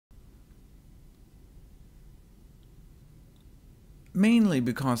Mainly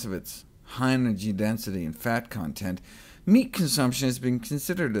because of its high energy density and fat content, meat consumption has been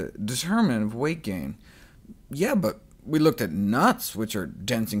considered a determinant of weight gain. Yeah, but we looked at nuts, which are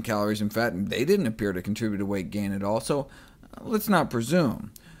dense in calories and fat, and they didn't appear to contribute to weight gain at all, so let's not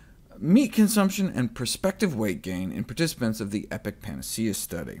presume. Meat consumption and prospective weight gain in participants of the EPIC-PANACEA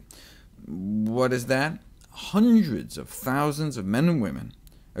study. What is that? Hundreds of thousands of men and women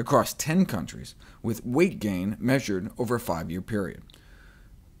across 10 countries with weight gain measured over a 5-year period.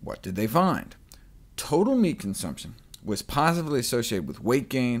 What did they find? Total meat consumption was positively associated with weight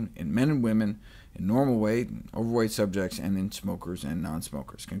gain in men and women, in normal weight and overweight subjects, and in smokers and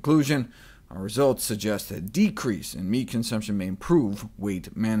non-smokers. Conclusion: our results suggest that a decrease in meat consumption may improve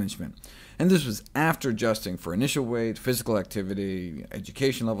weight management. And this was after adjusting for initial weight, physical activity,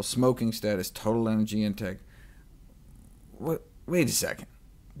 education level, smoking status, total energy intake. Wait a second.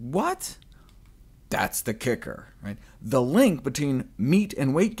 What? That's the kicker, right? The link between meat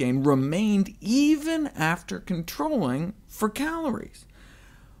and weight gain remained even after controlling for calories.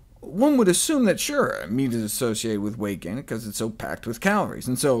 One would assume that, sure, meat is associated with weight gain because it's so packed with calories,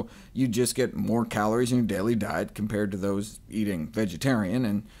 and so you just get more calories in your daily diet compared to those eating vegetarian,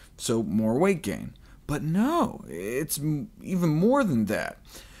 and so more weight gain. But no, it's even more than that.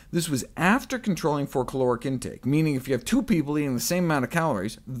 This was after controlling for caloric intake, meaning if you have two people eating the same amount of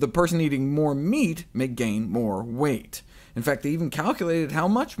calories, the person eating more meat may gain more weight. In fact, they even calculated how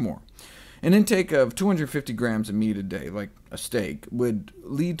much more. An intake of 250 grams of meat a day, like a steak, would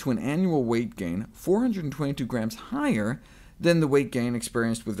lead to an annual weight gain 422 grams higher than the weight gain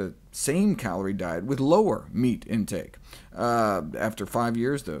experienced with the same calorie diet with lower meat intake. After 5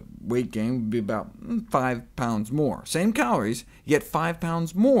 years, the weight gain would be about 5 pounds more. Same calories, yet 5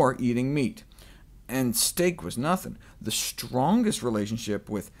 pounds more eating meat. And steak was nothing. The strongest relationship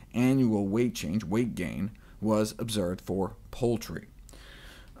with annual weight change, weight gain, was observed for poultry.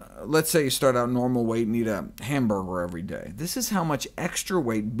 Let's say you start out normal weight and eat a hamburger every day. This is how much extra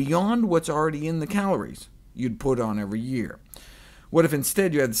weight beyond what's already in the calories you'd put on every year. What if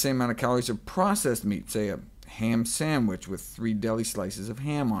instead you had the same amount of calories of processed meat, say a ham sandwich with 3 deli slices of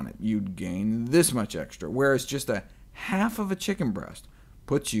ham on it? You'd gain this much extra, whereas just a half of a chicken breast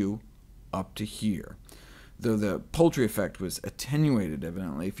puts you up to here, though the poultry effect was attenuated,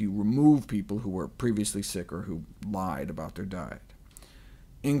 evidently, if you remove people who were previously sick or who lied about their diet.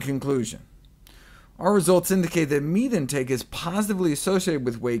 In conclusion, our results indicate that meat intake is positively associated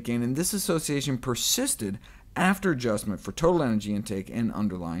with weight gain, and this association persisted after adjustment for total energy intake and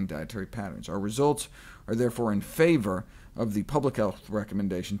underlying dietary patterns. Our results are therefore in favor of the public health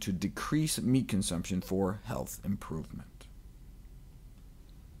recommendation to decrease meat consumption for health improvement.